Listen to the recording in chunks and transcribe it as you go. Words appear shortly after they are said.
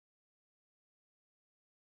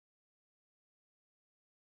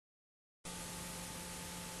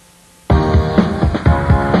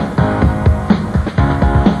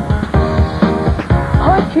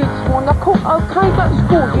Okay, that's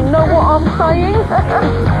good. You know what I'm saying?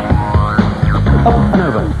 Up and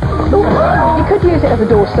over. You could use it as a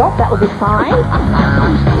doorstop. That would be fine.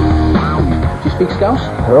 Do you speak Scouse?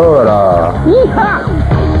 Hola. Yeehaw!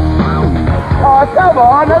 Oh, come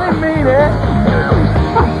on, I didn't mean it.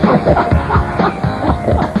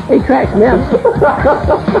 He cracks me up.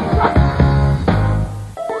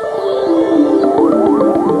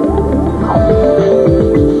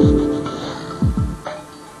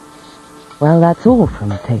 Well, that's all from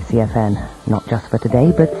Taste CFN. Not just for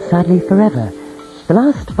today, but sadly forever. The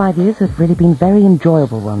last 5 years have really been very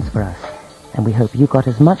enjoyable ones for us, and we hope you got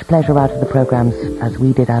as much pleasure out of the programs as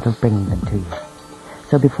we did out of bringing them to you.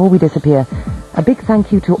 So before we disappear, a big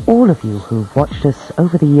thank you to all of you who've watched us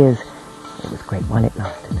over the years. It was great while it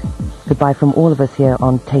lasted. Goodbye from all of us here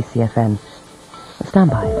on Taste CFN. Stand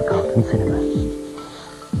by for Carlton Cinema.